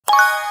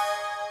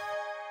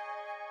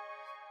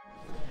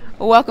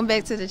Welcome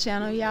back to the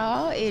channel,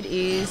 y'all. It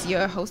is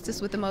your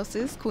hostess with the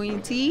mostest,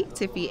 Queen T,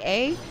 Tiffy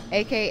A,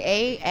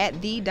 aka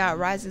at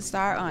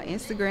the.risingstar on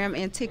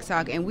Instagram and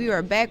TikTok. And we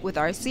are back with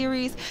our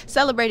series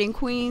celebrating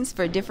queens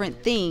for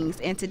different things.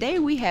 And today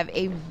we have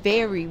a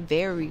very,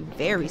 very,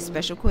 very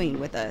special queen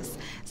with us.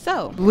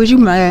 So, would you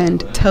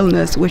mind telling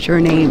us what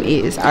your name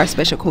is, our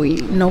special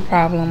queen? No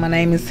problem. My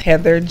name is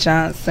Heather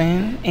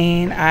Johnson,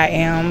 and I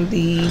am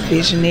the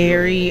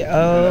visionary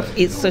of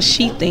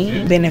S.H.E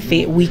thing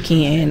benefit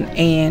weekend,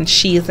 and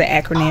SHE is an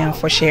acronym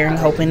for sharing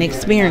hope and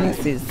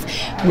experiences,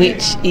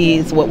 which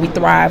is what we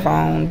thrive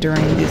on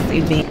during this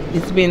event.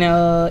 It's been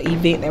an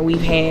event that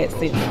we've had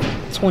since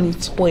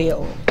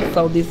 2012,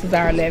 so this is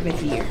our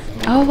 11th year.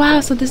 Oh wow,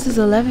 so this is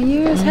 11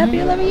 years. Happy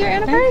 11-year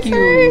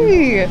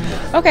anniversary.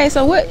 Okay,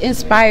 so what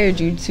inspired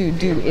you to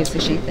do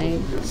S.H.E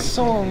thing?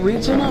 So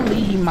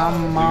originally my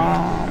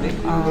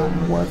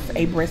mom was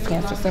a breast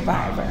cancer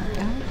survivor,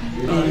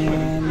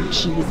 and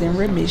she was in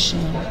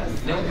remission,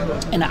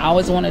 and I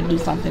always wanted to do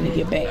something to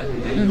give back.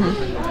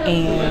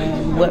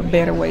 And what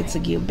better way to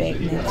give back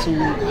than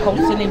to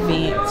host an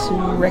event to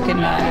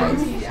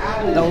recognize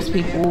those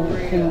people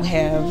who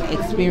have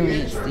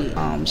experienced it.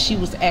 She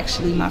was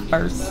actually my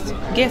first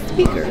guest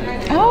speaker.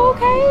 Oh,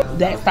 okay.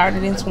 That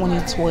started in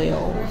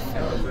 2012.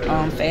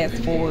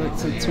 Fast forward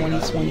to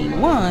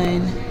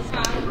 2021,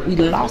 we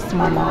lost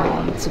my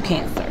mom to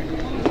cancer.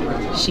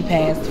 She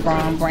passed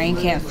from brain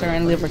cancer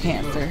and liver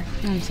cancer.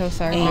 I'm so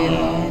sorry.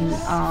 And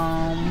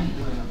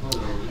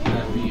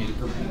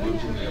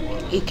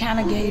it kind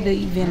of gave the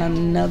event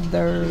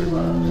another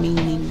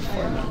meaning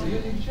for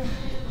me.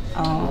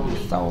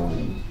 So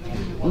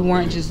we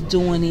weren't just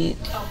doing it,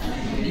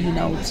 you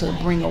know, to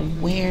bring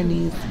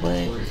awareness,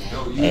 but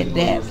at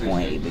that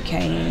point it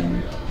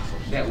became,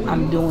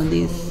 I'm doing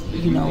this,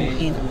 you know,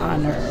 in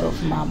honor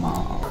of my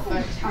mom.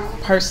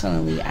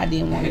 Personally, I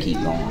didn't want to keep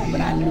going, but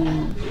I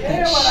knew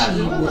that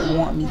she would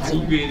want me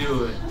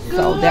to.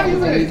 So that was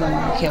the reason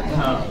why I kept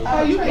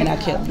doing it, and I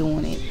kept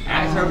doing it.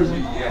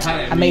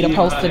 I made a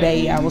post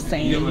today. I was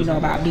saying, you know,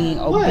 about being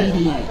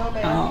obedient.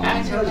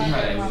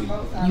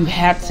 You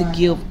have to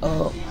give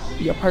up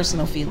your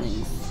personal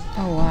feelings.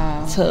 Oh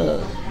wow. To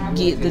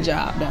get the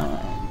job done,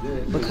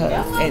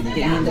 because at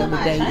the end of the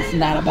day, it's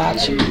not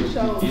about you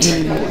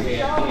anymore.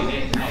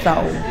 So,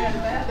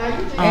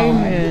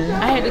 Amen.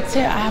 I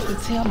have to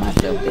tell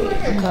myself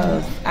that,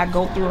 because I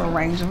go through a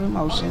range of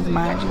emotions.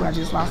 Mind you, I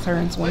just lost her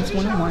in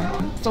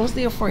 2021, so it's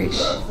still fresh.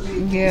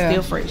 Yeah, it's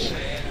still fresh.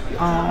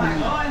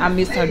 I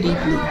miss her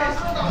deeply,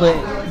 but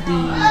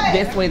the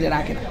best way that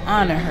I can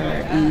honor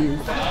her is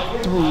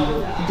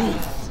through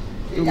this,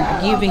 through my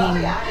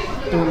giving,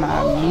 through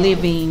my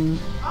living,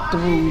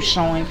 through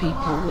showing people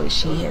what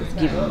she has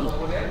given me.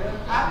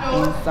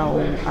 And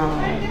so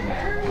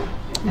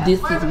this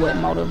is what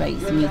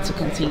motivates me to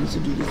continue to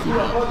do this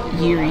event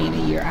year in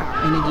and year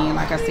out. And again,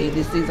 like I said,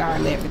 this is our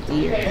 11th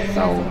year,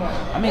 so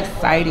I'm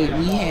excited.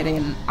 We had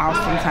an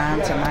awesome time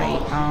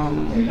tonight.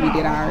 We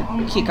did our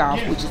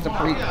kickoff, which is the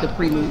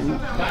prelude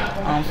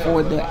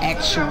for the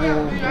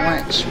actual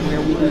brunch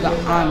where we do the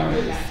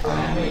honors.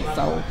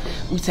 So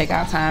we take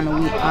our time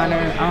and we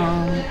honor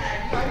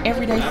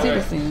everyday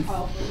citizens.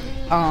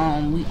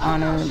 We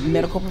honor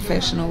medical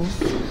professionals.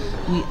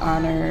 We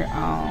honor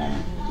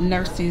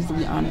nurses.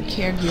 We honor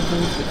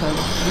caregivers, because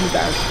these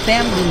are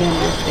family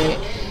members that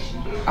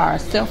are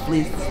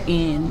selfless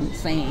in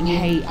saying,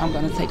 hey, I'm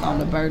going to take on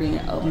the burden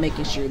of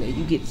making sure that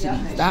you get to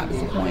these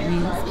doctor's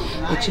appointments,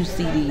 that you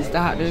see these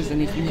doctors,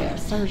 and if you have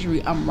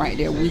surgery, I'm right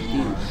there with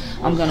you.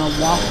 I'm going to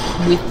walk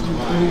with you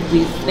through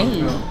this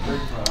thing.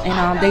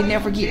 And they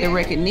never get the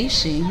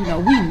recognition. You know,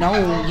 we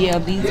know, yeah,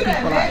 these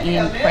people are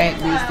in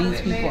practice,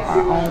 these people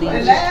are on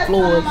these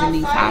floors in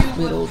these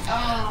hospitals,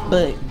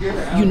 but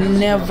you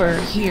never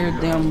hear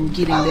them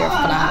getting their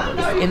flowers.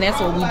 And that's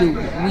what we do.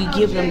 We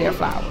give them their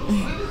flowers,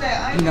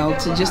 you know,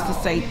 to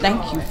say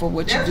thank you for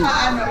what you do,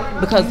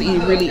 because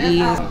it really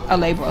is a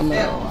labor of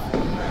love.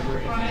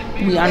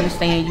 We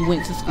understand you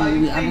went to school.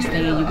 We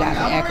understand you got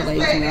the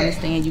accolades. We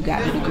understand you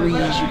got the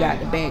degrees. You got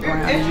the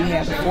background, and you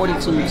have the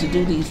fortitude to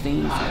do these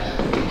things.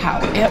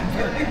 However,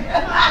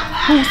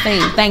 who's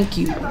saying thank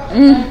you?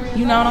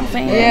 You know what I'm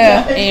saying?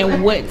 Yeah.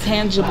 And what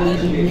tangibly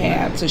do you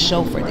have to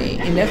show for that?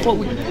 And that's what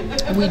we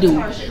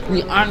do.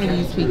 We honor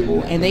these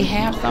people, and they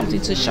have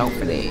something to show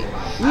for that.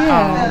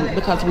 Yeah.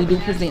 Because we do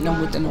present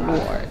them with an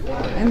award.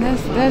 And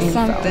that's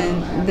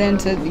something then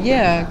to,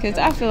 yeah, because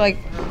I feel like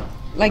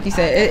you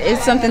said,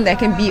 it's something that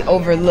can be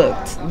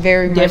overlooked,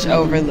 very much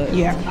overlooked.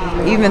 Yeah.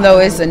 Even though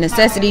it's a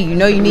necessity, you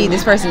know you need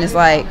this person. It's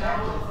like,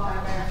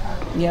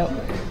 yep.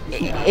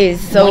 It's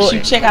so. Once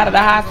you check out of the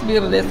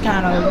hospital, that's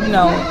kind of, you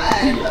know,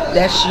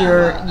 that's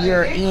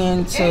you're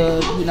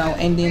into, you know.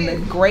 And then the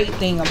great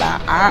thing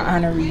about our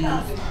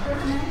honorees,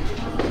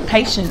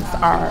 patients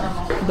are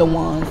the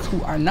ones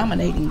who are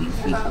nominating these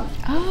people.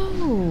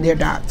 Oh. They're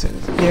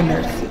doctors, they're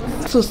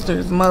nurses,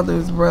 sisters,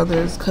 mothers,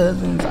 brothers,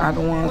 cousins are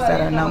the ones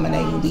that are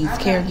nominating these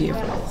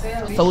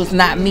caregivers. So it's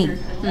not me.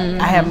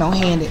 I have no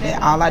hand in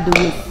that. All I do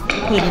is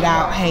put it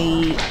out.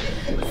 Hey,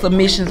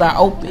 submissions are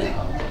open.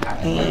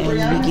 and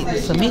we get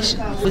the submission.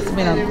 It's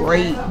been a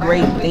great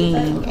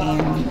thing,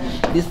 and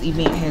this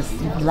event has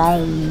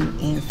grown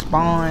and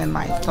spawned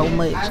like so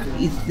much.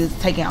 It's just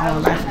taking on a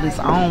life of its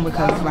own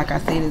because, like I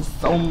said, it's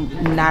so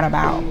not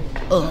about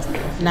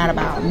us, not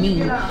about me,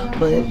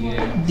 but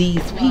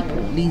these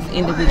people, these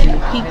individual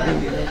people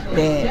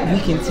that we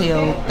can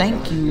tell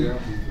thank you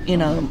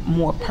in a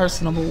more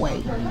personable way,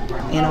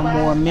 in a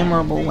more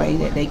memorable way,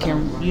 that they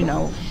can, you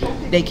know,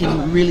 they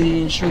can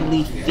really and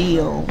truly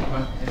feel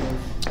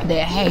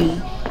that, hey,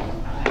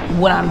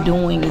 what I'm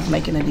doing is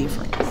making a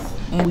difference.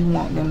 And we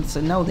want them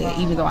to know that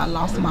even though I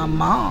lost my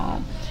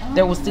mom,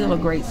 there was still a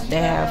great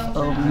staff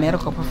of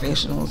medical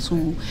professionals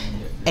who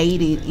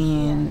aided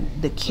in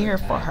the care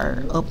for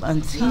her up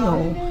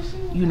until,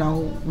 you know,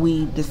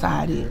 we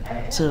decided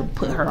to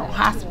put her on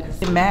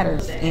hospice. It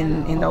matters,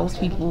 and those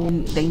people,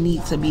 they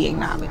need to be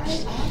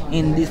acknowledged.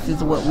 And this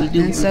is what we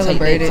do. We take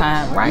that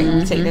time, right?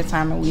 We take that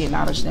time and we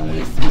acknowledge them.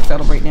 We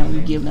celebrate them.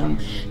 We give them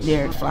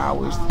their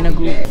flowers in a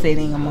group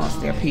setting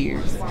amongst their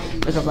peers.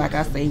 Because, like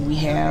I say, we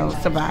have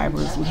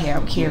survivors, we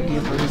have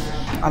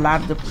caregivers, a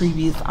lot of the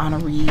previous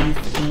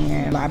honorees,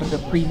 and a lot of the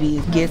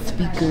previous guest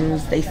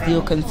speakers. They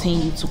still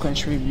continue to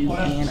contribute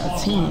and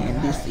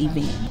attend this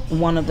event.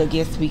 One of the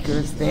guest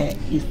speakers that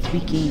is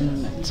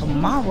speaking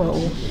tomorrow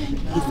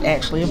is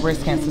actually a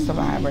breast cancer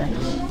survivor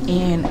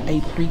and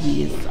a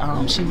previous,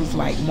 she was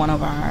like one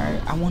of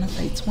our, I want to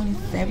say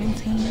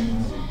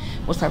 2017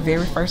 was her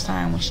very first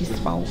time when she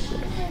spoke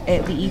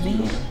at the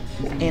event.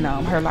 And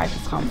her life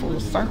has come full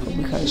circle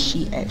because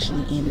she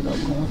actually ended up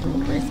going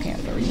through breast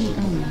cancer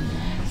again.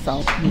 So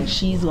yeah,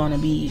 she's going to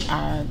be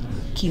our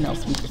keynote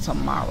speaker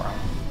tomorrow.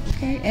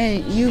 Okay,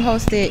 and you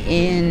host it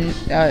in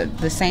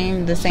the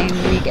same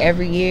week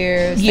every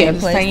year? Yeah,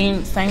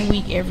 the same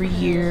week every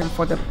year.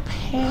 For the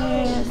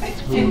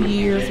past few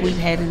years, we've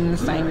had it in the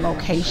same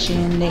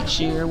location.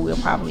 Next year, we'll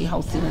probably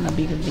host it in a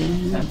bigger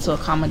venue to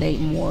accommodate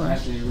more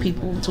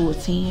people to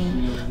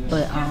attend.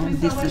 But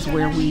this is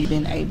where we've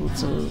been able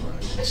to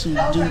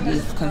do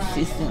this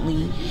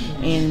consistently,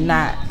 and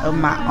not of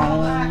my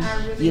own.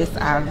 Yes,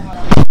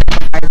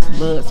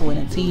 blood, sweat,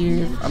 and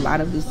tears. A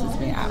lot of this has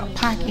been out of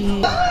pocket.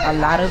 A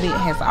lot of it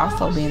has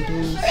also been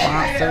through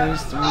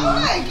sponsors,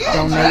 through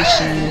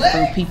donations,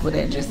 through people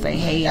that just say,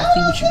 hey, I see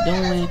what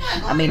you're doing.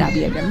 I may not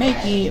be able to make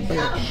it, but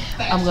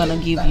I'm going to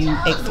give you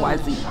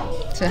XYZ.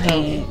 To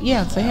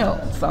help. To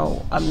help.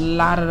 So a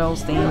lot of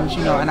those things,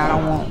 you know, and I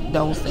don't want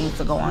those things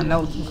to go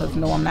unnoticed because,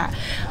 no, I'm not.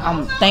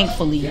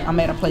 Thankfully, I'm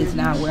at a place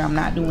now where I'm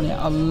not doing it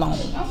alone.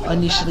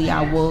 Initially,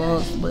 I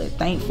was, but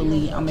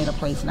thankfully, I'm at a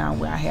place now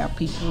where I have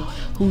people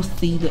who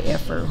see the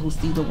effort, who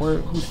see the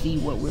work, who see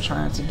what we're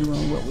trying to do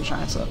and what we're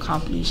trying to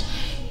accomplish,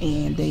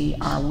 and they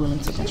are willing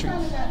to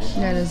contribute.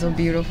 That is a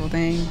beautiful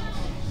thing.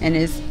 And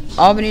it's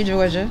Albany,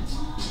 Georgia.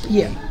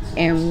 Yeah.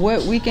 And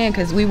what weekend?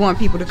 Because we want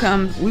people to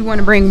come. We want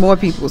to bring more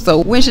people. So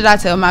when should I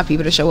tell my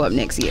people to show up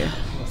next year?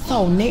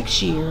 So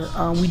next year,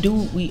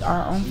 we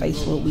are on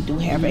Facebook. We do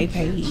have a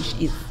page.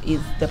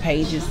 The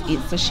page is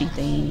S.H.E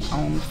thing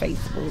on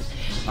Facebook.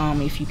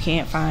 If you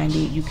can't find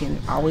it, you can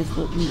always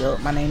look me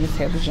up. My name is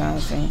Heather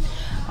Johnson.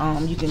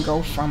 You can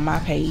go from my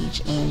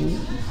page and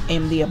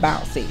in the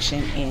About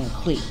section and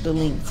click the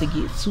link to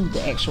get to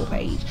the actual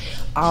page.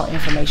 All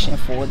information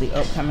for the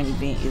upcoming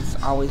event is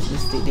always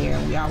listed there,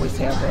 and we always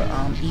have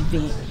an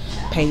event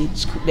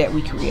page that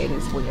we create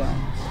as well.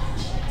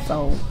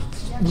 So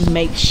we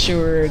make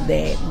sure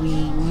that we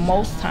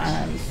most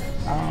times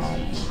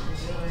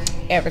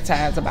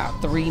advertise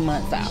about 3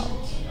 months out.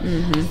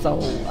 So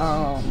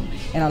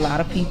and a lot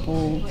of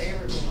people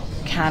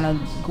kind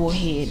of go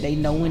ahead. They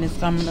know when it's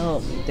coming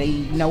up. They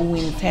know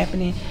when it's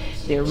happening.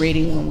 They're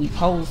ready when we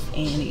post,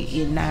 and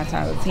it 9 times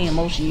out of 10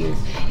 most years,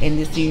 and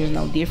this year is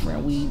no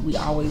different. We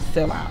always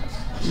sell out.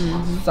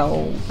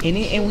 So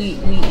and we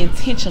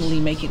intentionally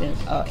make it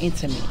an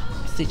intimate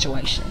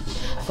situation.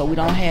 So we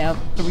don't have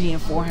 300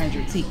 and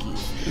 400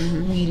 tickets.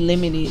 We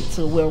limit it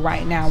to, well,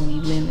 right now we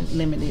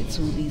limit it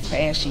to these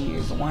past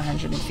years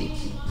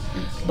 150.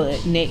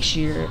 But next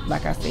year,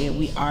 like I said,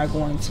 we are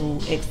going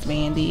to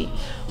expand it.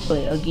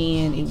 But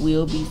again, it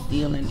will be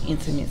still an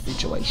intimate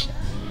situation.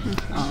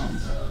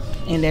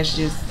 And that's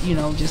just, you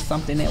know, just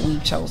something that we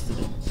chose to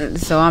do.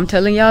 So I'm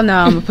telling y'all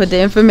now, I'm going to put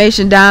the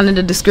information down in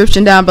the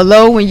description down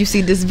below when you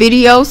see this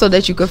video so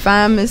that you can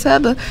find Miss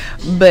Heather.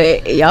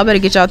 But y'all better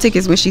get y'all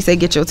tickets when she say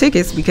get your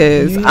tickets,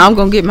 because I'm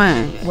going to get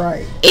mine.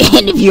 Right.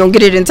 And if you don't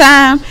get it in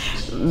time,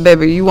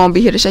 baby, you won't be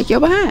here to shake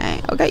your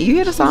behind. Okay, you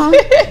hear the song?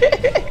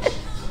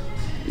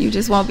 You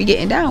just won't be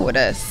getting down with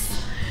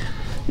us.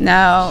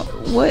 Now,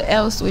 what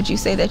else would you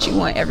say that you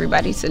want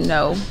everybody to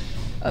know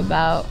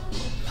about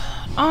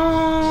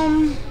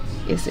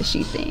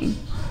S.H.E thing?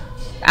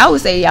 I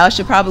would say y'all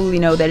should probably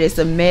know that it's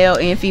a male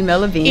and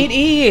female event. It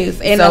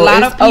is, and so a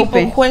lot of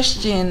people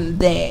question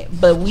that,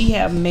 but we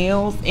have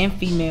males and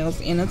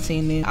females in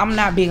attendance. I'm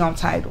not big on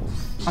titles.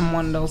 I'm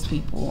one of those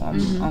people.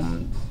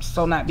 I'm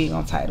so not big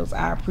on titles.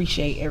 I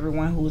appreciate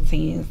everyone who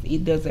attends.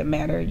 It doesn't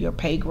matter your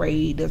pay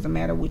grade. It doesn't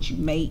matter what you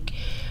make.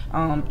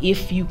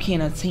 If you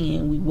can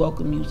attend, we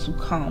welcome you to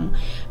come,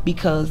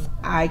 because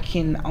I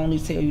can only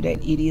tell you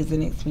that it is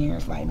an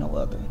experience like no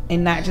other.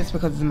 And not just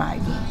because it's my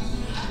event.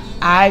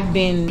 I've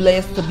been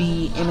blessed to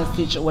be in a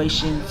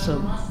situation to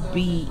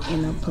be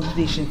in a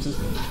position to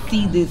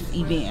see this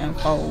event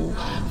unfold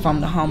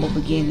from the humble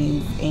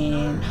beginnings,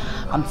 and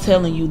I'm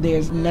telling you,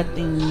 there's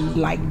nothing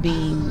like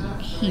being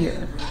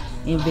here,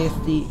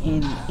 invested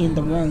in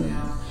the room.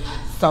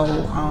 So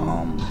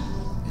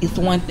it's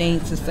one thing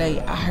to say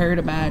I heard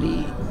about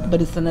it,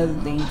 but it's another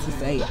thing to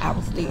say I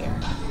was there.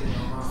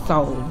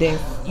 So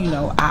that's,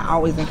 I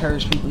always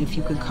encourage people, if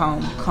you could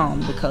come,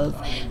 because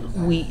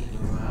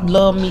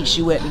love meets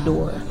you at the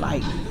door.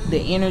 Like, the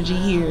energy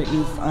here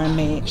is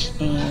unmatched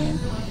and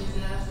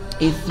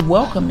it's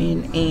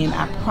welcoming. And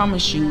I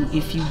promise you,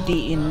 if you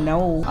didn't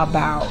know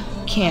about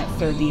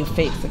cancer, the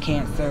effects of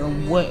cancer,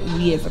 what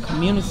we as a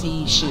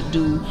community should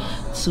do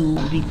to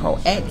be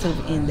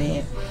proactive in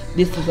that,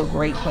 this is a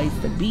great place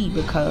to be,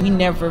 because we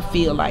never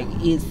feel like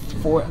it's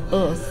for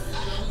us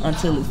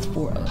until it's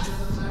for us.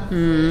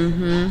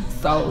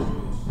 So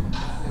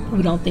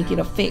we don't think it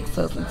affects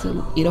us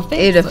until it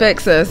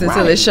affects us.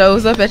 Until it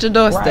shows up at your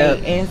doorstep.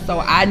 Right. And so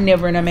I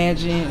never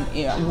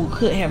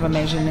could have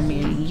imagined in a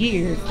million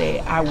years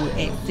that I would,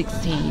 at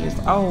 16 years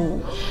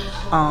old,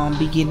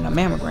 be getting a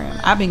mammogram.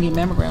 I've been getting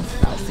mammograms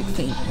since I was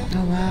 16.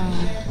 Oh wow.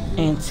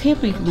 And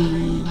typically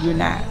you're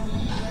not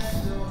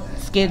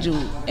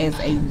scheduled as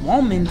a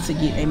woman to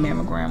get a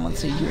mammogram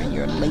until you're in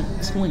your late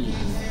 20s.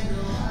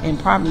 And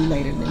probably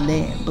later than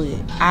that, but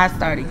I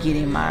started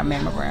getting my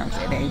mammograms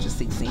at the age of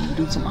 16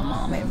 due to my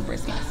mom having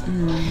breast cancer.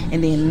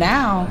 And then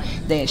now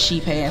that she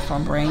passed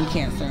from brain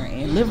cancer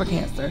and liver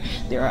cancer,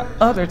 there are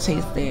other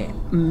tests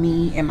that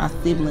me and my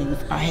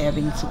siblings are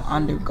having to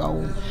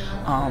undergo,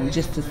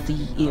 just to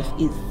see if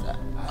it's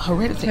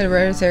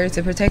hereditary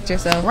to protect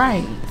yourself,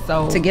 right?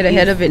 So to get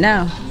ahead of it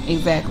now.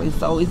 Exactly.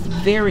 So it's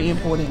very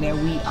important that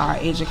we are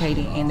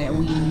educated and that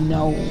we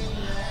know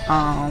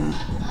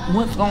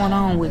what's going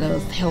on with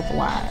us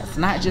health-wise,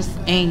 not just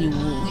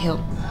annual health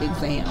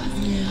exams,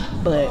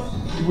 but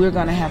we're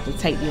going to have to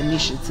take the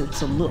initiative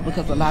to look,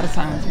 because a lot of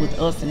times with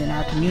us and in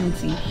our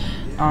community,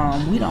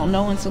 we don't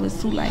know until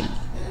it's too late.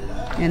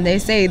 And they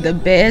say the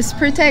best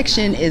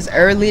protection is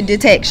early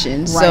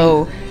detection. Right.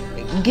 So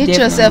get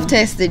yourself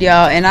tested,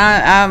 y'all. And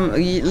I'm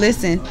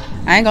listen,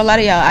 I ain't gonna lie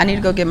to y'all, I need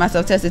to go get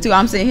myself tested too.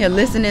 I'm sitting here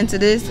listening to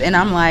this and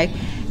I'm like,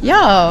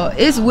 y'all,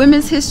 it's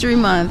Women's History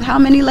Month. How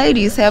many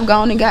ladies have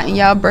gone and gotten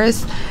y'all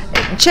breasts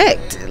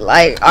checked?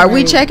 Like, are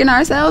we checking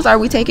ourselves? Are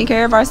we taking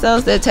care of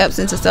ourselves? That taps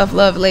into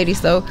self-love, ladies.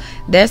 So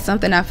that's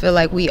something I feel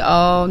like we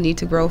all need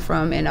to grow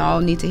from and all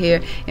need to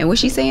hear. And what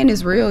she's saying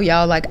is real,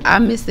 y'all. Like, I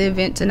missed the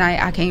event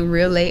tonight. I came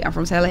real late. I'm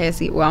from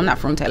Tallahassee. Well, I'm not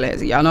from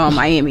Tallahassee. Y'all know I'm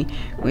Miami.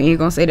 We ain't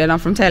gonna say that I'm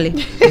from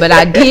Tally. But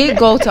I did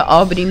go to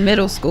Albany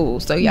Middle School.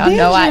 So y'all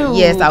know I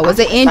was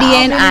an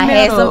Indian. I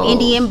had some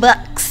Indian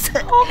bucks.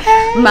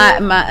 Okay.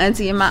 My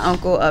auntie and my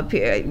uncle up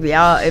here.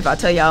 Y'all, if I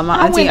tell y'all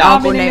my auntie and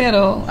uncle name,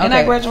 and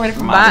I graduated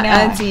from my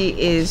auntie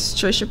is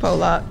Trisha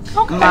Pollock.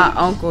 Okay. My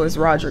uncle is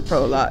Roderick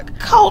Pollock.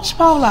 Coach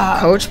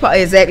Pollock.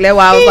 Exactly. That's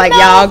why I was like,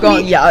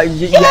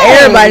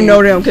 everybody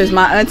know them, because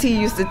my auntie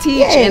used to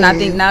teach, and I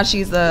think now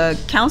she's a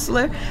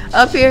counselor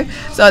up here.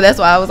 So that's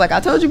why I was like, I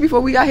told you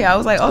before we got here, I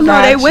was like, oh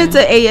no, they went to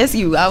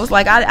ASU. I was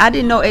like, I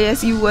didn't know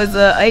ASU was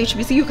a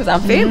HBCU, because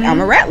I'm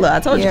a Rattler.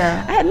 I told you,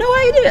 I had no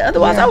idea.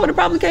 Otherwise, I would have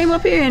probably came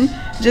up here and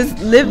just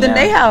lived in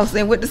their house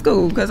and went to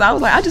school, because I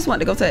was like, I just wanted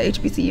to go to a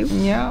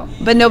HBCU. Yeah.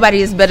 But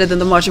nobody is better than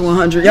the Marching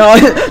 100, y'all.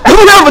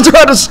 Don't ever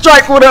try to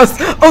strike with us,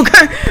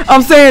 okay?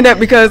 I'm saying that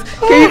because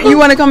you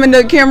want to come in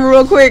the camera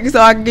real quick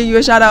so I can give you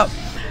a shout out.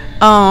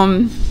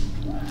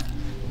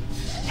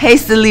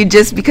 Hastily,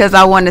 just because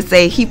I want to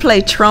say he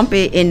played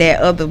trumpet in that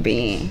other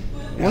band.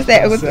 What's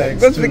that? What's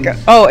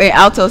the oh, and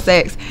alto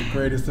sax. The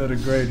greatest of the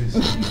greatest.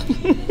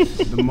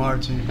 The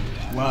marching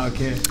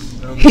wildcat.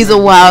 He's a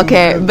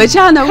wildcat, but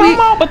y'all know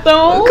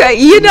okay,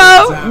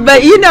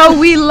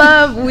 we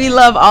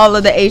love all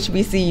of the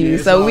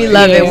HBCUs, so we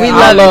love it. We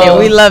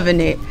loving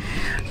it.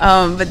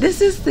 But this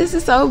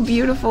is so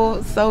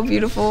beautiful, so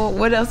beautiful.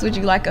 What else would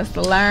you like us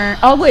to learn?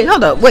 Oh wait,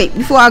 hold up,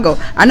 before I go,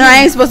 I know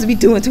I ain't supposed to be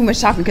doing too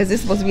much talking because this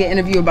is supposed to be an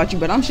interview about you,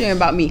 but I'm sharing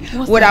about me.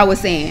 What I was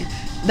saying.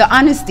 The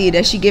honesty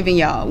that she giving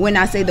y'all. When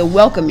I say the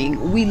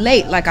welcoming, we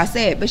late, like I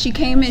said, but she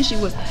came in.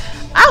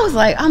 I was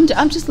like, I'm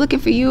just looking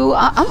for you.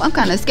 I'm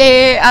kind of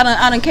scared.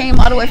 I done came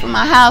all the way from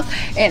my house,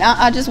 and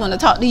I just want to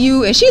talk to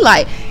you. And she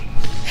like,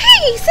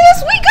 hey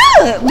sis, we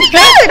good.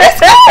 It's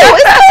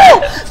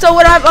cool. So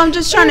what I'm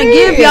just trying to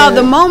give y'all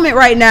the moment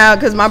right now,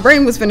 because my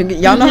brain was finna get,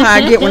 y'all know how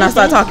I get when I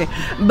start talking.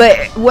 But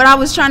what I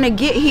was trying to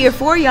get here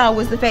for y'all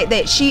was the fact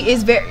that she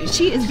is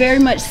very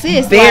much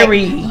sis.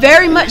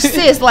 Very much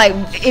sis.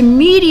 Like,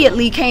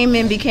 immediately came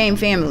in, became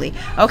family.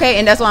 Okay,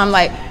 and that's why I'm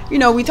like,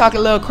 we talk a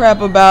little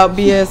crap about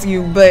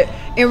BSU, but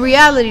in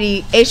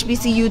reality,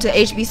 HBCU to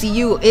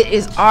HBCU, it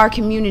is our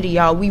community,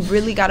 y'all. We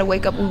really got to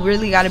wake up. We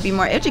really got to be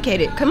more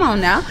educated. Come on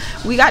now.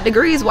 We got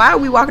degrees. Why are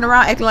we walking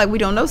around acting like we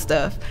don't know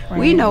stuff? Right.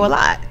 We know a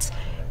lot.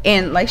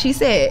 And like she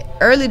said,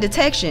 early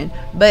detection.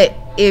 But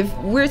if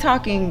we're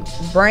talking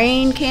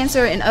brain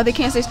cancer and other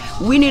cancers,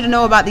 we need to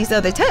know about these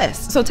other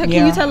tests. So can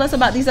you tell us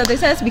about these other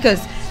tests?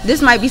 Because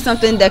this might be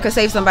something that could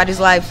save somebody's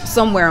life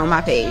somewhere on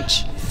my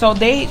page. So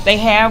they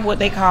have what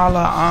they call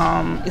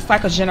it's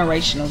like a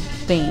generational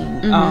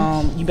thing.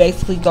 You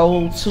basically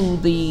go to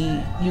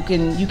you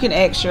can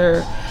ask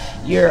your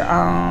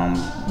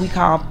we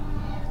call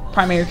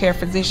primary care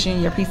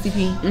physician, your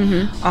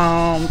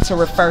PCP, to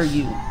refer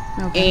you.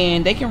 Okay.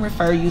 And they can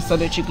refer you so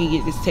that you can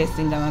get this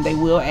testing done. They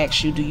will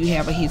ask you, do you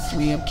have a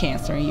history of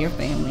cancer in your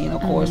family? And of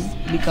course,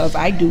 because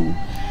I do,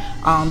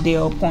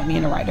 they'll point me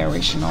in the right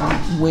direction on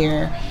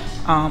where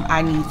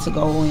I need to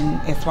go in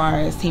as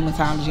far as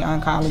hematology,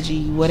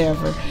 oncology,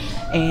 whatever.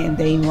 And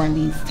they run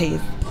these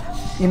tests.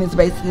 And it's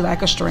basically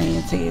like a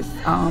strand test,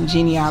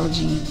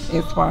 genealogy,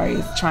 as far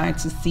as trying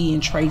to see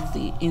and trace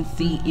it and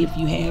see if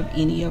you have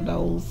any of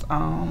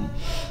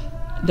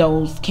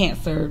those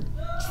cancer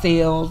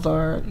cells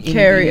or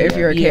carrier. If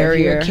you're a carrier, if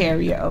you're a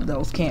carrier of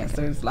those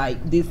cancers.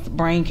 Like this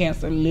brain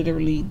cancer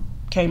literally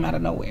came out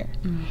of nowhere.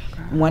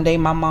 One day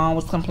my mom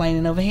was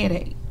complaining of a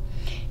headache,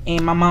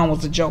 and my mom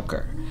was a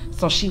joker,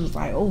 so she was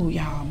like, "Oh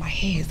y'all, my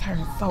head's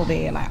hurting so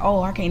bad, like,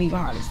 oh, I can't even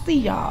hardly see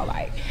y'all,"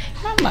 like,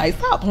 and I'm like,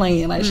 "Stop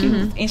playing," like, she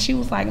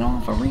was like, "No,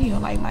 I'm for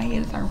real, like my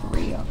head is hurting for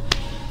real."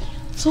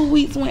 2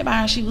 weeks went by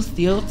and she was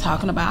still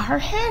talking about her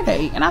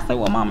headache, and I said,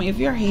 "Well, Mama, if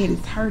your head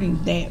is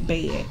hurting that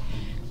bad,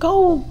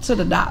 go to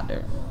the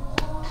doctor."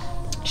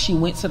 She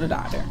went to the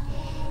doctor.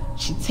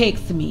 She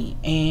texted me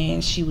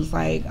and she was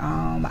like,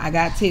 "I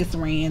got tests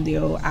ran.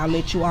 I'll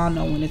let you all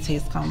know when the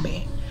tests come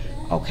back."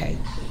 Okay.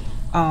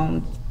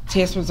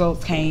 Test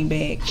results came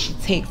back. She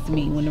texted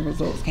me when the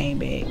results came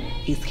back.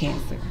 It's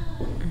cancer.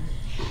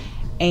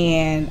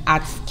 And I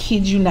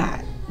kid you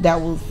not,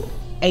 that was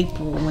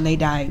April when they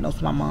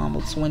diagnosed my mom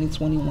of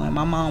 2021.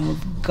 My mom was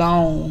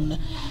gone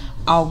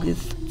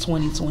August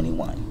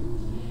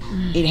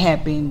 2021. It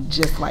happened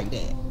just like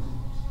that.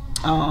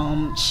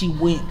 She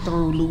went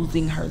through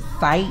losing her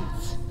sight.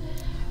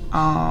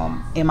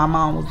 And my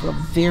mom was a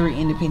very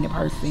independent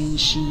person.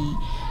 She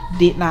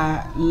did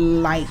not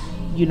like,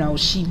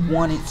 she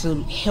wanted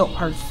to help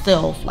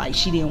herself. Like,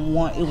 she didn't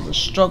want, it was a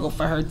struggle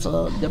for her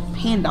to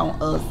depend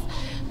on us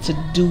to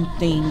do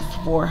things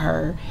for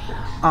her.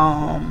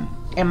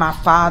 And my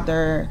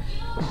father,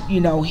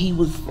 he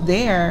was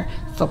there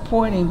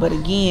supporting, but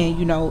again,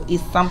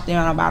 it's something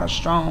about a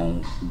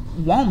strong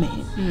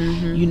woman.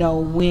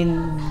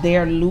 When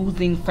they're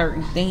losing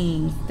certain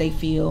things, they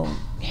feel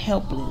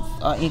helpless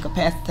or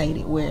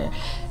incapacitated, where,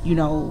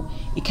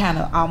 it kind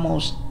of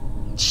almost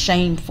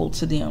shameful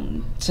to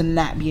them to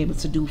not be able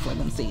to do for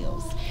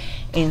themselves.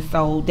 And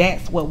so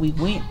that's what we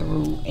went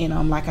through.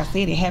 And like I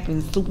said, it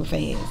happened super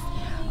fast.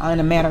 In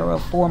a matter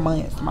of 4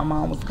 months, my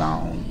mom was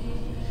gone.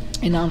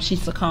 And she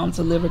succumbed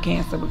to liver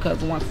cancer,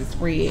 because once it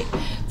spread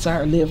to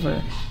her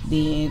liver,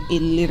 then it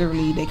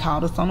literally, they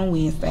called us on a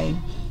Wednesday.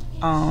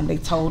 They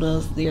told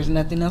us there's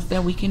nothing else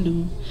that we can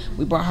do.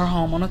 We brought her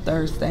home on a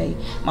Thursday.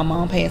 My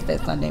mom passed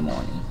that Sunday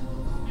morning.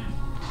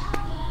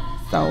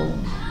 So,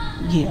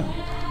 yeah,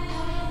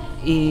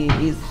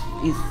 it's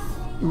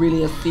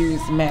really a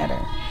serious matter.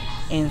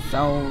 And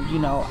so,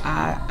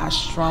 I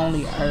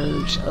strongly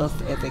urge us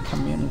as a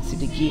community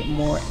to get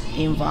more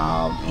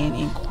involved and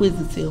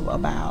inquisitive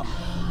about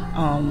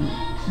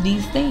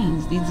these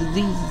things, these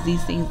diseases,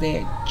 these things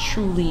that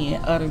truly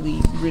and utterly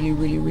really,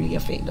 really, really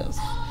affect us.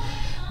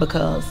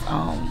 Because,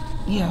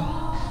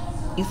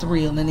 it's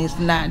real, and it's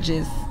not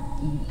just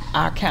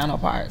our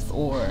counterparts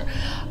or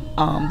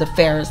the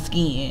fairer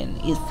skin.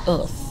 It's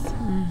us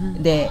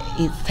that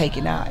it's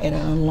taken out at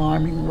an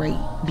alarming rate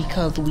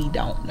because we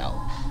don't know.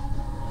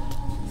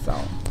 So.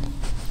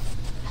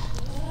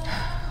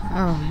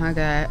 Oh my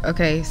God.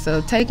 Okay,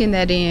 so taking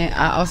that in,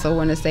 I also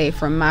want to say,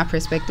 from my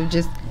perspective,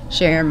 just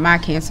sharing my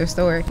cancer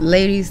story,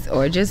 ladies,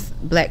 or just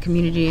black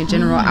community in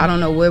general, I don't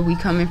know where we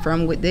coming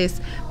from with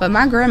this, but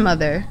my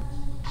grandmother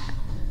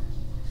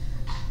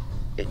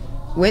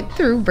went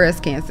through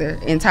breast cancer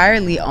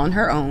entirely on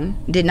her own,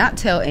 did not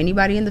tell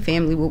anybody in the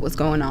family what was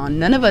going on.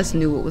 None of us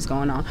knew what was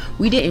going on.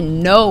 We didn't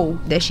know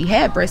that she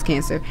had breast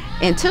cancer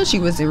until she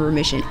was in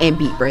remission and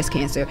beat breast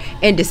cancer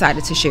and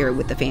decided to share it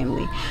with the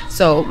family.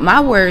 So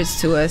my words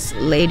to us,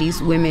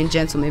 ladies, women,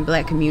 gentlemen,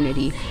 black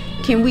community,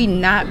 can we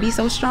not be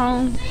so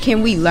strong?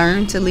 Can we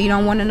learn to lead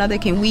on one another?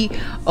 Can we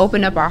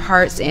open up our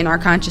hearts and our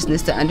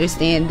consciousness to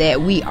understand that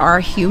we are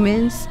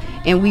humans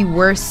and we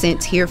were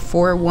sent here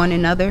for one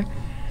another?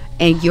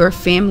 And your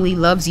family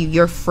loves you,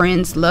 your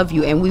friends love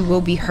you, and we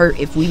will be hurt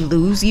if we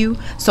lose you.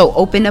 So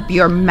open up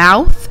your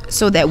mouth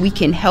so that we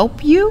can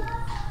help you,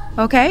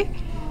 okay?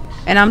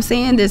 And I'm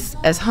saying this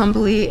as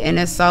humbly and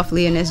as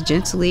softly and as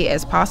gently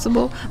as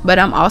possible, but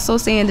I'm also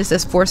saying this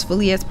as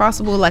forcefully as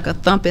possible, like a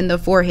thump in the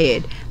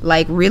forehead.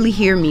 Like, really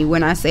hear me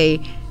when I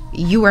say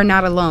you are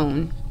not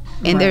alone.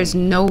 And there's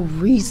no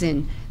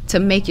reason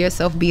to make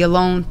yourself be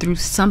alone through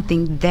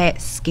something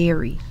that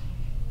scary.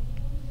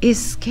 It's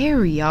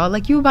scary, y'all.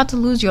 Like, you about to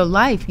lose your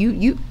life.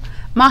 You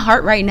my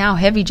heart right now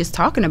heavy just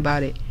talking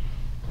about it.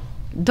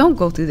 Don't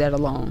go through that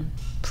alone.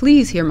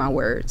 Please hear my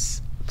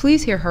words.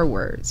 Please hear her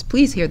words.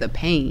 Please hear the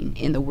pain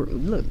in the word.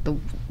 Look,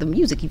 the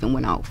music even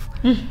went off.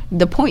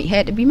 The point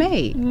had to be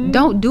made.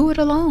 Don't do it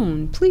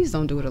alone. Please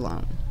don't do it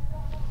alone.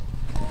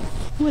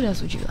 What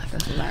else would you like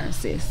us to learn,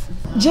 sis?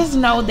 Just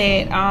know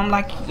that,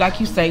 like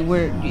you say,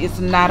 it's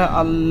not a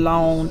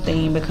alone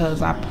thing,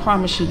 because I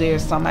promise you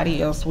there's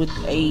somebody else with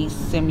a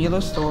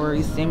similar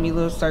story,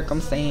 similar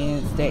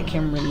circumstance that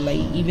can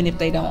relate. Even if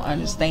they don't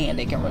understand,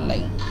 they can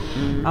relate.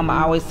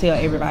 I always tell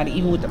everybody,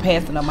 even with the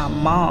passing of my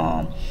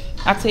mom,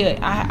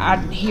 I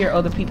hear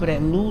other people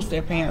that lose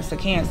their parents to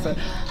cancer.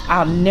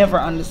 I'll never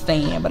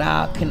understand, but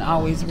I can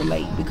always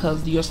relate,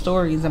 because your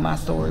story is in my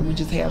story. We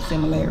just have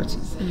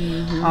similarities.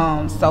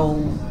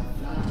 So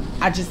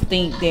I just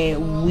think that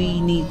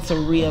we need to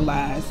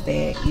realize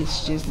that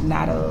it's just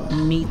not a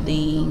me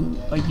thing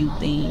or you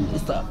thing.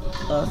 It's a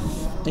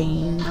us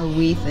thing, a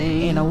we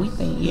thing, and a we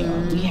thing. Yeah,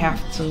 we have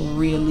to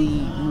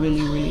really,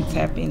 really, really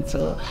tap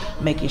into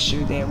making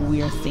sure that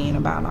we are seeing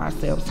about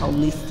ourselves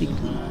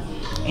holistically,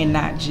 and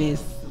not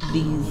just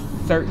these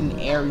certain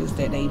areas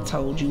that they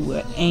told you,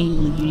 well,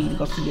 annually you need to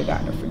go see your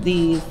doctor for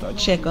this or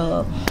check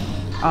up.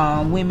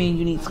 Women,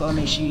 you need to go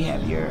make sure you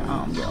have your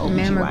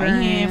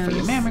OBGYN for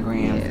your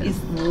mammograms. Yeah. It's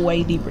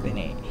way deeper than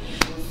that.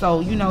 So,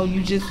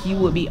 you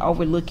would be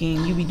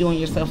overlooking, you be doing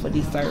yourself a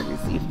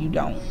disservice if you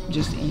don't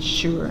just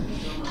ensure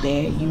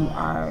that you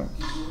are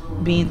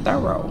being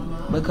thorough,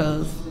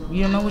 because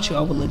you don't know what you're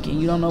overlooking.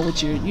 You don't know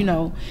what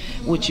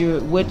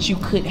you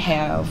could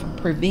have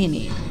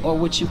prevented, or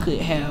what you could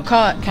have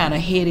kind of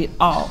headed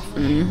off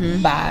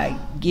by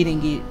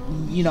getting it,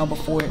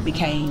 before it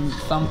became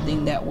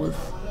something that was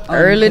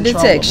early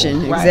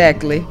detection. Right.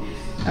 Exactly.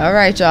 All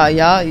right,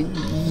 y'all,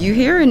 you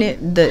hearing it?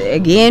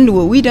 Again,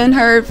 what we done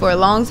heard for a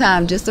long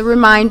time. Just a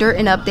reminder,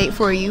 an update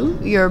for you.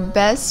 Your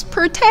best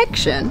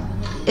protection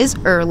is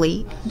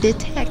early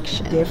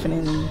detection.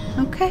 Definitely.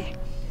 Okay.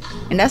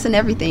 And that's in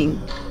everything.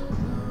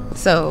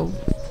 So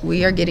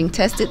we are getting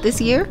tested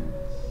this year,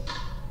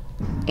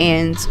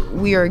 and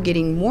we are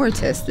getting more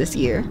tests this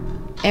year,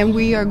 and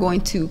we are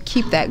going to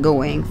keep that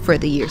going for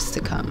the years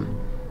to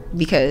come,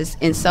 because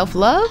in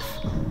self-love,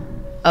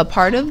 a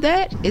part of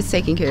that is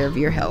taking care of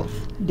your health.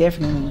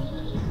 Definitely.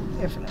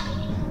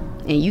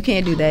 And you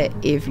can't do that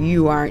if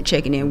you aren't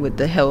checking in with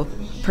the health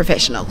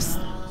professionals.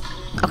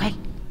 Okay?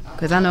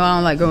 Because I know I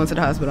don't like going to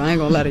the hospital. I ain't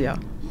gonna lie to y'all.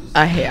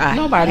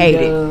 Nobody hate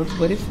does, it.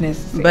 But it's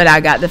necessary. But I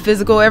got the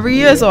physical every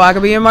year, so I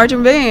could be in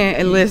marching band.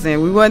 And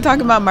listen, we weren't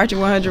talking about marching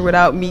 100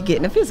 without me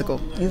getting a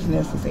physical. It's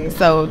necessary.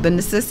 So the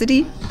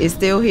necessity is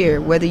still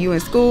here. Whether you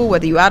in school,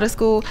 whether you out of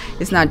school,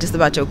 it's not just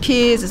about your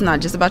kids. It's not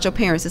just about your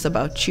parents. It's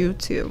about you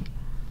too.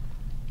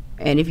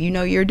 And if you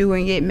know you're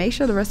doing it, make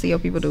sure the rest of your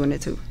people doing it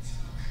too.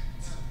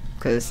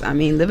 Because,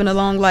 living a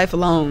long life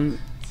alone,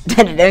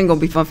 that ain't going to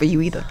be fun for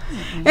you either.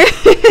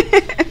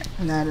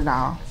 Not at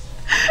all.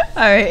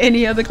 All right,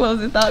 any other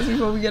closing thoughts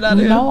before we get out of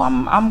here? No,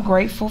 I'm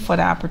grateful for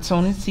the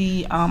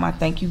opportunity. I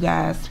thank you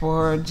guys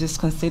for just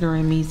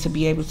considering me to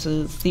be able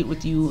to sit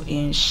with you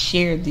and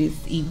share this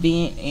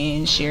event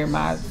and share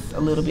a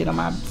little bit of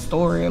my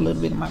story, a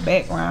little bit of my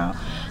background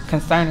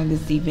concerning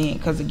this event,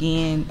 because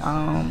again,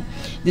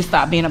 this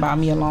stopped being about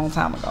me a long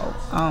time ago.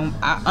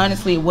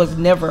 Honestly, it was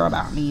never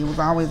about me. It was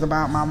always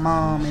about my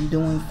mom and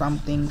doing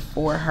something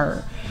for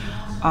her,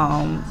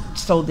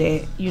 so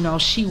that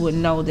she would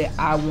know that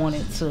I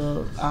wanted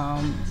to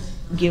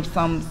give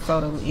some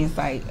sort of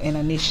insight and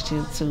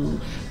initiative to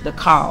the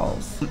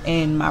cause.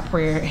 And my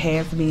prayer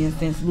has been,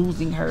 since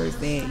losing her, is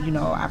that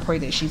I pray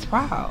that she's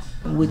proud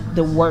with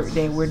the work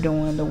that we're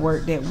doing, the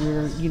work that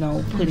we're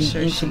putting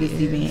into this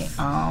event,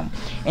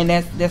 and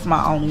that's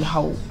my only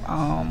hope.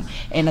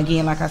 And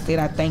again, like I said,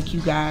 I thank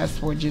you guys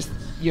for just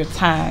your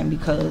time,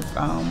 because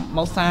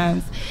most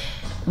times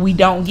we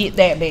don't get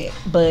that back,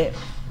 but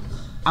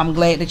I'm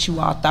glad that you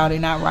all thought it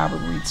not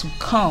robbery to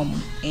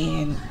come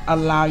and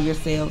allow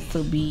yourselves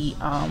to be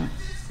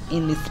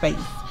in this space.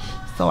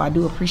 So I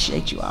do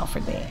appreciate you all for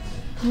that.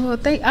 Well,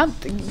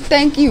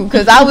 thank you,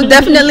 because I was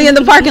definitely in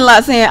the parking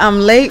lot saying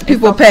I'm late.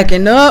 People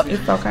packing up.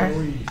 It's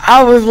okay.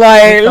 I was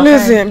like,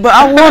 listen, but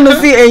I want to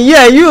see. And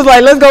yeah, you was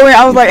like, let's go in.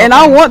 I was like, and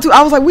I want to.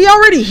 I was like, we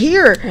already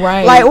here.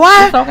 Right. Like,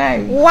 why? It's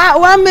okay.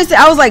 Why miss it?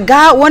 I was like,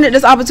 God wanted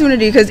this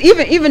opportunity, because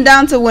even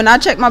down to when I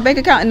checked my bank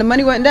account and the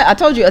money wasn't there. I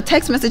told you a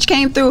text message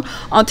came through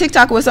on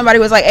TikTok where somebody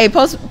was like, hey,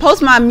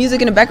 post my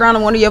music in the background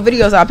on one of your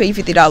videos. I'll pay you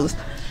 $50.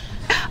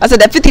 I said,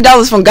 that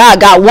 $50 from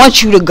God. God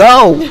wants you to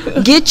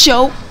go. Get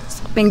your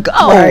and go.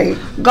 Right.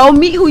 Go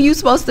meet who you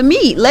supposed to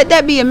meet. Let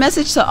that be a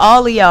message to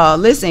all of y'all.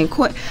 Listen,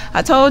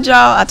 I told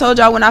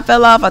y'all when I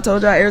fell off, I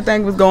told y'all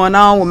everything was going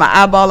on with my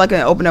eyeball. I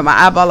couldn't open up my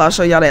eyeball. I'll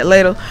show y'all that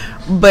later.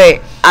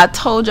 But I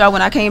told y'all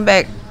when I came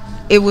back,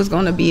 it was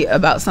going to be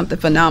about something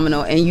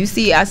phenomenal. And you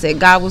see, I said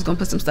God was going to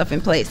put some stuff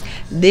in place.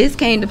 This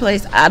came to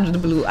place out of the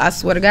blue. I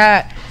swear to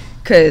God.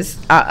 Because,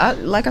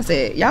 like I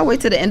said, y'all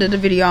wait till the end of the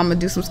video. I'm going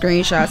to do some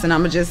screenshots and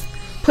I'm going to just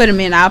put them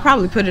in. I'll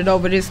probably put it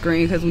over this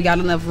screen because we got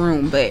enough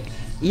room. But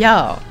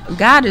y'all,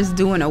 God is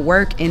doing a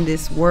work in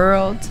this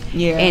world.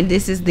 Yeah, and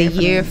this is the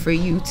year for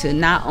you to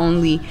not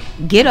only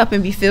get up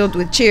and be filled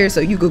with cheer so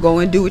you could go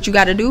and do what you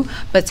got to do,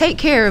 but take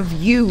care of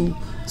you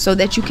so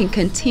that you can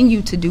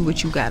continue to do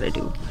what you got to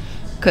do.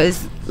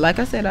 Because like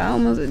I said, I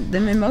almost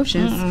them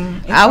emotions.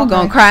 I was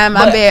gonna cry in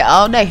my bed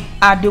all day.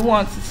 I do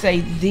want to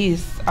say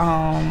this,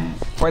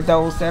 for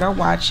those that are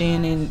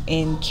watching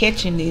and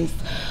catching this.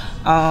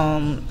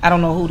 I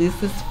don't know who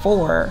this is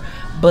for,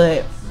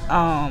 but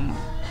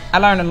I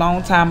learned a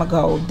long time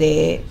ago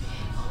that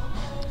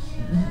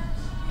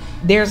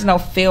there's no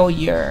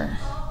failure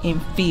in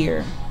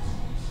fear.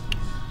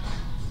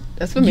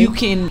 That's for me. You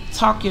can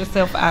talk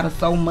yourself out of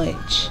so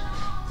much,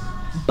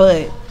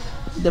 but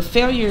the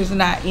failure is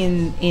not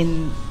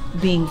in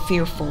being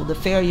fearful. The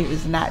failure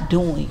is not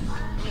doing.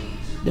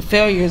 The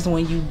failure is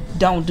when you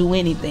don't do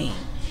anything.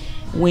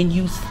 When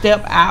you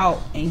step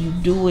out and you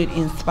do it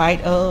in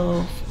spite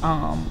of,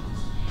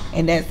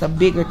 and that's a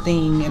bigger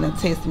thing and a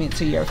testament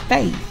to your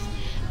faith,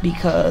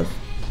 because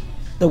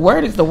the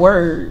word is the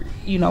word.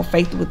 You know,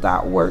 faith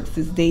without works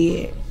is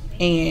dead.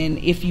 And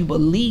if you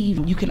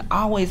believe, you can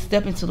always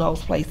step into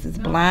those places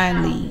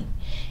blindly,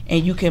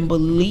 and you can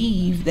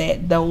believe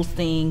that those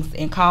things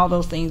and call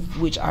those things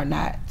which are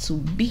not to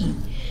be,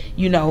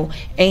 you know,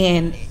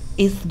 and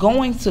it's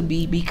going to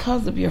be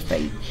because of your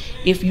faith.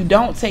 If you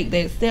don't take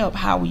that step,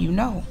 how will you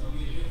know?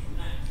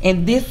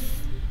 And this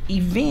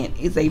event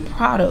is a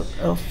product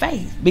of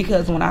faith,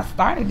 because when I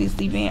started this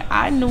event,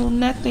 I knew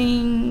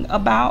nothing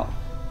about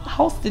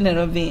hosting an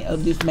event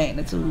of this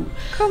magnitude.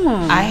 Come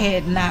on. I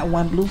had not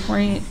one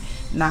blueprint,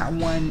 not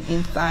one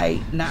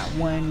insight, not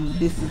one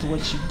this is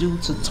what you do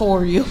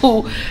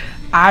tutorial.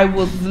 I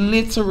was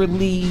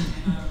literally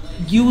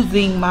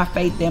using my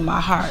faith in my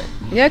heart.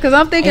 Yeah, because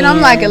I'm thinking,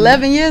 I'm like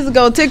 11 years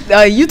ago,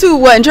 YouTube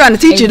wasn't trying to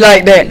teach you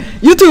like that.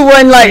 YouTube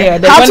wasn't like, how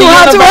to.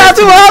 Right.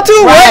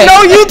 Wasn't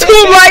no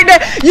YouTube like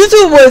that.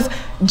 YouTube was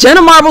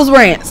Jenna Marbles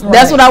rants.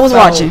 That's what I was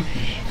watching.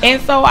 And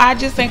so I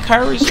just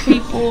encourage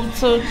people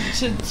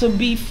to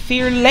be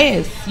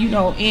fearless, you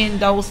know, in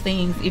those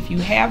things. If you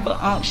have the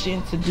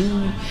option to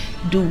do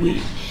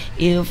it.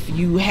 If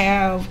you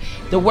have,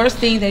 the worst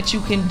thing that you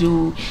can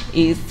do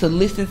is to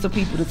listen to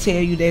people to tell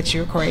you that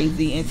you're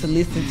crazy, and to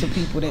listen to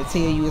people that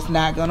tell you it's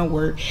not gonna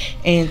work,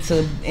 and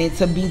to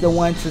be the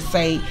one to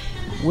say,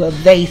 well,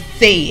 they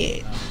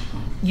said,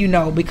 you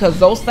know, because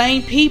those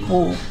same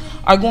people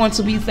are going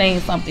to be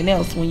saying something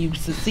else when you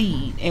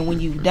succeed and when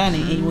you've done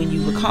it and when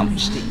you've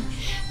accomplished it.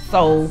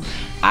 So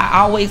I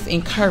always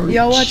encourage.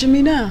 Y'all watching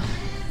me now?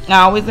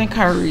 I always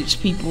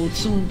encourage people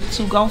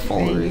to go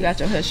forward. Hey, you got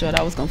your head short.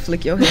 I was gonna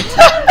flick your head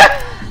too.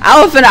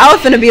 I was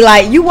finna be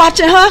like, you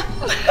watching her?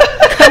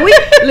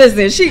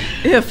 Listen,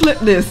 here, flip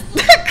this.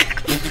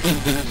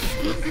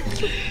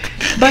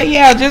 But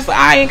yeah,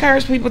 I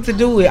encourage people to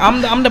do it.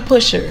 I'm the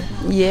pusher.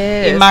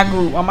 Yeah. In my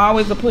group, I'm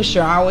always a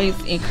pusher. I always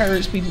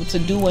encourage people to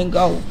do and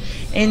go,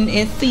 and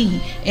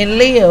see and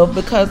live,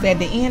 because at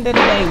the end of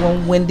the day,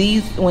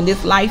 when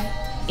this life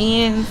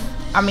ends,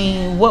 I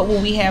mean, what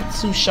will we have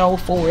to show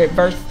for it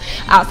versus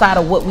outside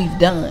of what we've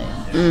done?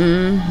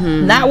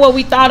 Mm-hmm. Not what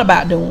we thought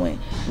about doing,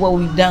 what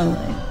we've done.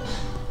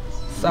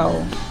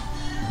 So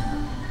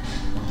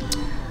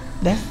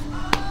that's.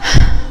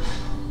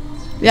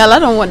 Y'all, I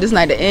don't want this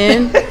night to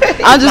end.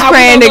 I'm just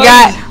praying to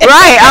God.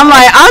 Right. I'm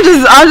like,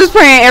 I'm just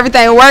praying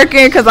everything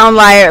working, because I'm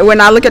like, when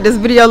I look at this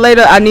video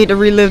later, I need to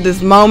relive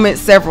this moment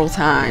several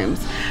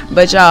times.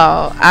 But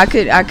y'all, I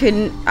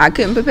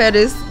couldn't prepare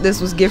this.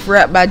 This was gift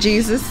wrapped by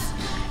Jesus.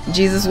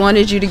 Jesus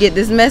wanted you to get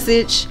this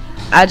message.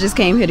 I just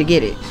came here to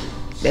get it.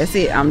 That's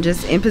it. I'm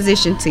just in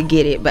position to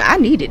get it. But I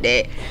needed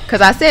that,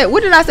 because I said,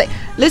 what did I say?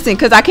 Listen,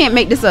 because I can't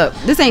make this up.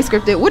 This ain't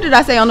scripted. What did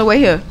I say on the way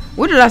here?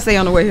 What did I say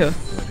on the way here?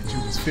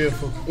 You was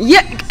fearful.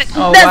 Yeah, that's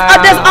all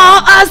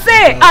I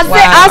said.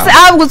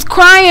 I was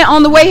crying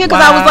on the way here,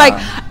 because I was like,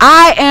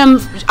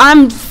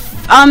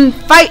 I'm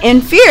fighting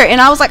fear,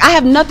 and I was like, I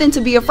have nothing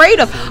to be afraid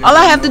of. All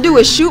I have to do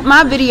is shoot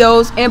my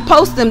videos and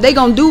post them. They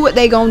gonna do what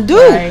they gonna do.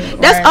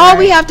 That's all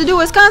we have to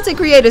do as content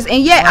creators.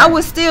 And yet I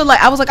was still like,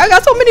 I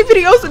got so many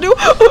videos to do.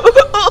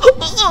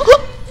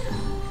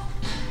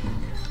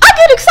 I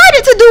get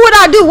excited to do what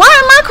I do. Why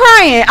am I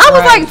crying? I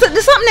was like,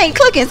 something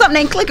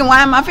ain't clicking.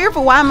 Why am I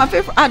fearful?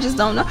 I just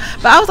don't know.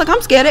 But I was like,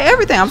 I'm scared of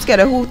everything. I'm scared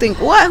of who think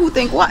what.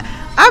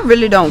 I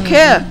really don't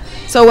care.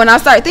 So when I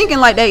start thinking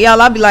like that, y'all,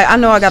 I'll be like, I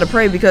know I gotta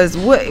pray, because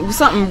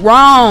something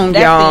wrong,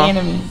 that's y'all. That's the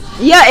enemy.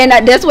 Yeah, and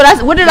that's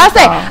what did I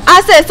say?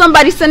 I said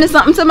somebody sending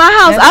something to my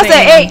house. I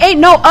said,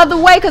 ain't no other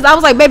way, because I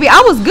was like, baby,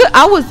 I was good.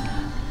 I was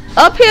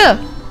up here.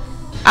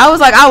 I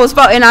was like,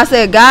 and I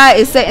said, God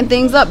is setting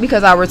things up,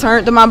 because I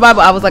returned to my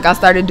Bible. I was like, I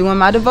started doing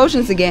my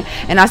devotions again.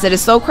 And I said,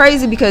 it's so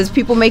crazy, because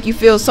people make you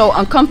feel so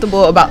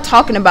uncomfortable about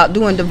talking about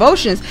doing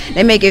devotions.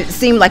 They make it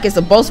seem like it's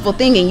a boastful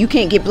thing and you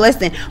can't get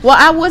blessed in. Well,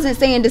 I wasn't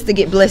saying this to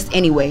get blessed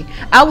anyway.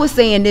 I was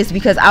saying this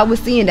because I was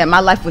seeing that my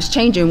life was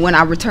changing when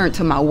I returned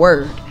to my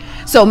word.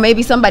 So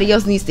maybe somebody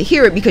else needs to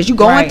hear it, because you're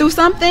going through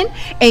something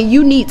and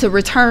you need to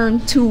return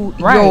to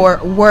your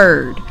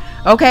word.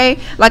 Okay,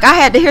 like I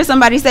had to hear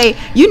somebody say,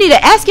 you need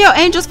to ask your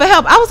angels for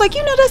help. I was like,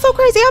 that's so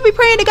crazy. I'll be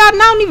praying to God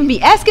and I don't even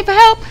be asking for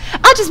help.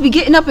 I just be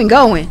getting up and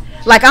going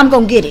like I'm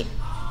gonna get it.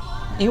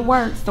 It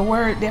works. The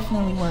word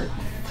definitely works.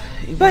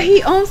 But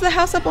he owns the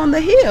house up on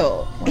the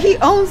hill. He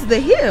owns the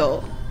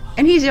hill,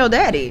 and he's your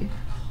daddy.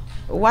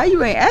 Why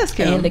you ain't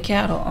asking him? And the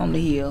cattle on the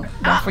hill.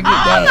 Don't forget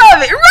that. I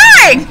love it.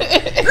 Right.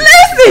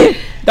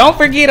 Listen. Don't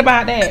forget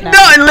about that. Now.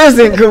 No,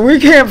 listen, because we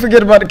can't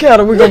forget about the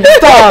cattle. We're going to be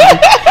starving.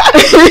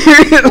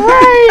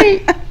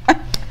 Right.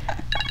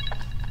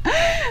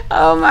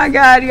 Oh, my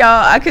God,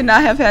 y'all. I could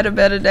not have had a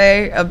better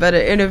day, a better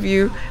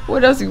interview.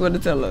 What else you want to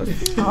tell us?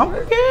 I'm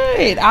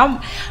good.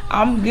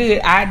 I'm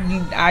good.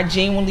 I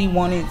genuinely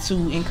wanted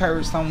to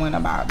encourage someone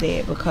about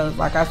that because,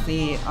 like I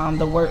said,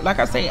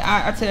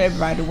 I tell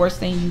everybody the worst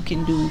thing you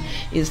can do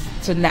is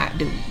to not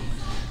do.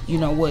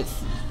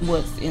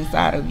 What's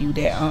inside of you,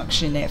 that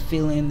unction, that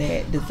feeling,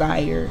 that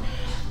desire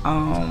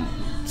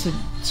to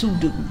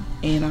do.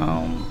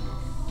 And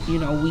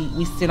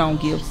we sit on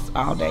gifts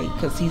all day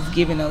because he's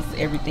given us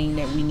everything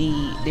that we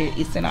need.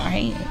 It's in our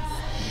hands.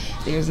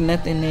 There's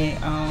nothing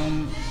that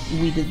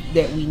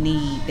we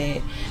need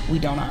that we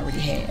don't already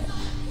have.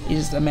 It's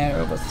just a matter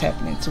of us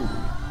tapping into it.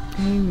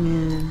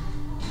 Amen.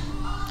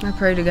 I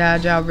pray to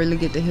God y'all really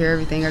get to hear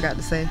everything I got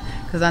to say,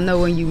 because I know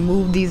when you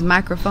move these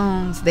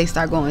microphones, they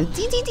start going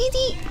dee dee dee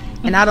dee,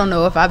 and I don't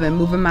know if I've been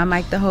moving my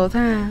mic the whole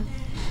time.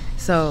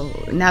 So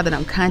now that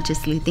I'm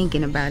consciously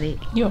thinking about it,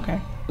 you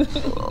okay?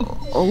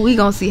 We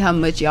gonna see how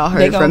much y'all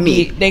heard from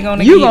me. They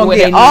gonna you gonna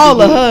get all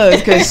the hugs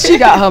because she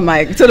got her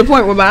mic to the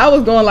point where I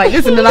was going like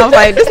this, and then I was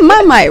like, "This is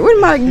my mic. What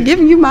am I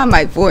giving you my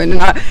mic for?" And then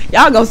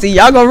y'all gonna see,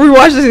 y'all gonna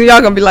rewatch this, and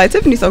y'all gonna be like,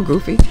 "Tiffany's so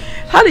goofy.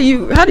 How do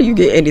you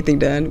get anything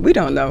done?" We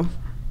don't know,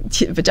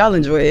 but y'all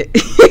enjoy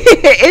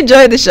it.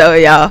 Enjoy the show,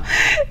 y'all.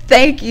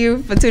 Thank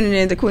you for tuning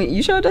in to Queen.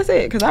 You sure that's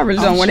it? Because I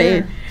really don't want to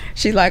hear.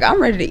 She's like, I'm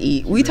ready to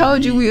eat. We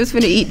told you we was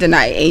finna eat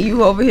tonight, and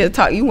you over here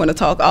talk. You want to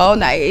talk all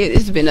night.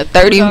 It's been a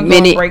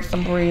 30-minute break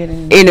some bread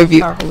and interview.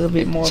 Talk a little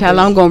bit more. Child,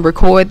 I'm gonna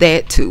record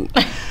that too.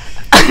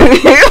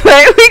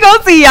 We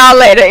gonna see y'all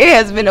later. It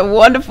has been a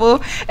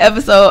wonderful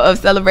episode of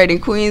Celebrating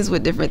Queens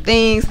with Different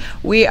Things.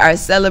 We are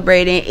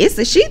celebrating It's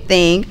a She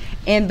Thing,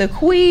 and the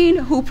queen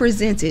who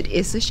presented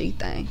It's a She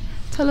Thing.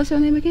 Tell us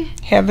your name again.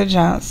 Heather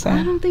Johnson.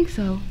 I don't think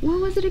so.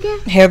 What was it again?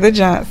 Heather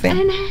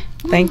Johnson.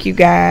 Thank you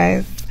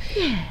guys.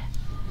 Yeah.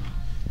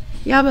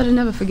 Y'all better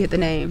never forget the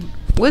name.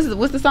 What's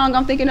the song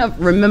I'm thinking of?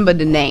 Remember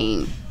the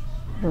Name.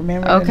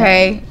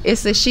 Okay.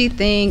 It's a She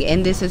Thing,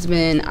 and this has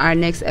been our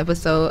next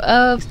episode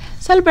of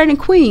Celebrating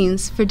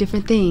Queens for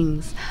Different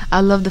Things.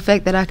 I love the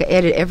fact that I could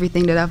edit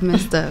everything that I've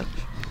messed up.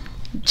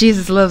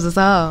 Jesus loves us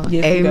all.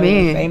 Yes,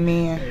 amen.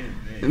 Amen.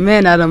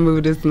 Man, I done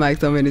moved this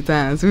mic so many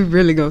times. We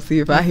really gonna see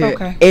if I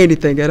hear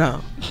anything at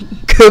all.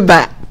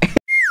 Goodbye.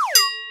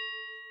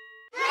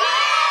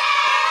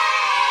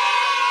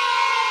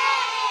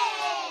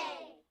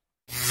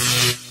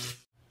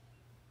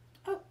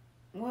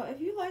 Well,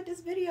 if you like this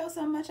video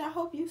so much, I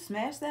hope you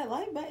smash that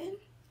like button.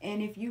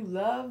 And if you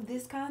love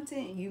this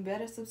content, you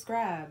better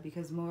subscribe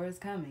because more is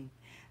coming.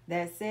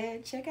 That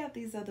said, check out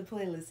these other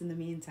playlists in the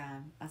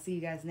meantime. I'll see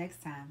you guys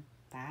next time.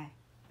 Bye.